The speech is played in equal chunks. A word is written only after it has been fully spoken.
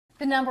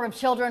The number of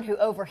children who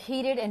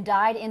overheated and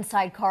died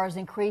inside cars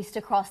increased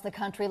across the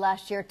country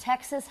last year.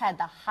 Texas had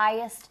the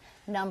highest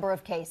number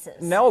of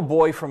cases. Now a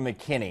boy from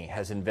McKinney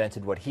has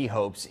invented what he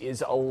hopes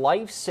is a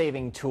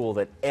life-saving tool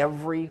that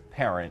every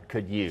parent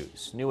could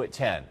use. New at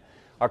 10,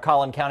 our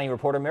Collin County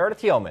reporter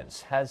Meredith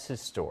Yeomans has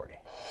his story.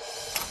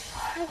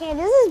 Okay,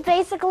 this is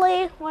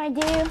basically what I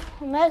do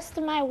most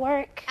of my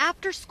work.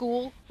 After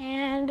school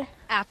and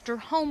after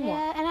homework.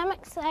 Yeah, and I'm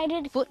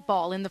excited.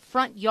 Football in the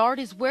front yard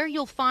is where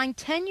you'll find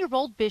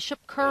 10-year-old Bishop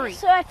Curry.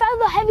 So I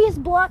found the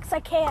heaviest blocks I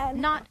can.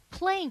 Not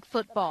playing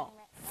football.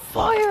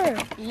 Fire!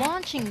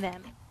 Launching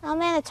them.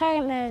 I'm in the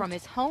target mode. From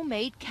his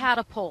homemade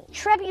catapult.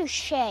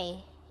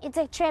 Trebuchet. It's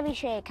a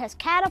trebuchet because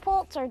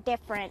catapults are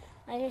different.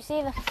 As you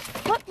see the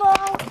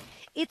football.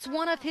 It's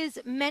one of his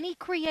many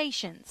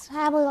creations.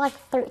 Probably like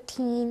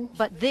 13.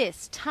 But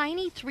this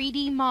tiny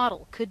 3D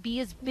model could be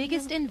his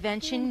biggest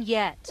invention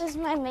yet. This is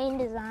my main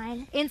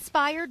design.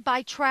 Inspired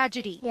by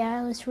tragedy.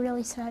 Yeah, it was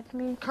really sad for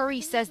me. Curry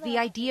says the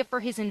idea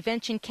for his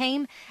invention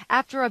came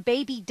after a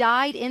baby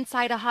died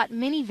inside a hot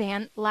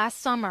minivan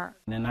last summer.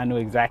 And I knew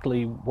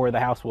exactly where the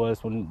house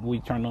was when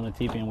we turned on the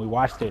TV and we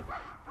watched it.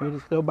 We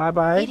just go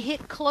bye-bye. It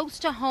hit close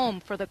to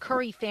home for the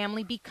Curry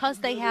family because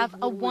they have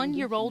a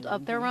 1-year-old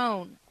of their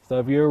own. So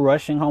if you're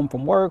rushing home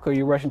from work or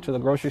you're rushing to the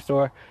grocery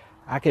store,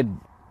 I could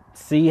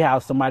see how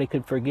somebody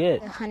could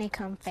forget. The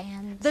honeycomb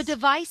fans. The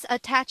device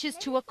attaches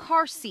to a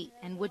car seat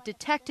and would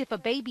detect if a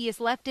baby is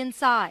left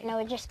inside. And it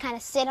would just kind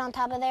of sit on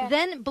top of there.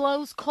 Then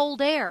blows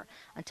cold air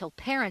until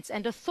parents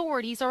and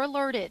authorities are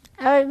alerted.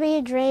 It would be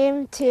a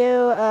dream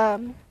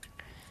to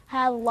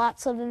have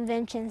lots of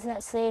inventions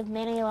that save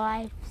many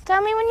lives.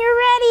 Tell me when you're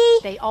ready.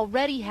 They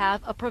already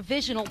have a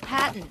provisional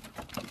patent.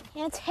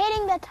 And it's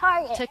hitting the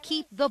target. To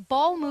keep the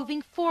ball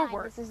moving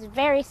forward. This is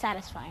very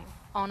satisfying.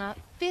 On a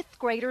 5th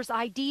grader's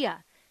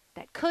idea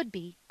that could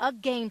be a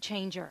game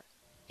changer.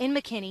 In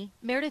McKinney,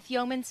 Meredith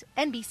Yeomans,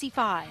 NBC5.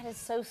 That is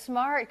so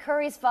smart.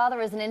 Curry's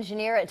father is an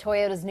engineer at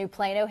Toyota's New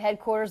Plano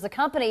headquarters. The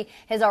company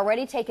has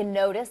already taken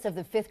notice of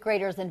the 5th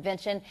grader's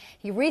invention.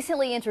 He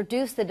recently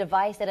introduced the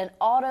device at an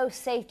auto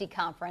safety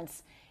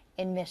conference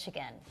in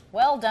Michigan.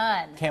 Well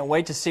done. Can't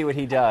wait to see what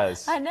he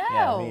does. I know.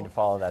 Yeah, we need to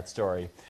follow that story.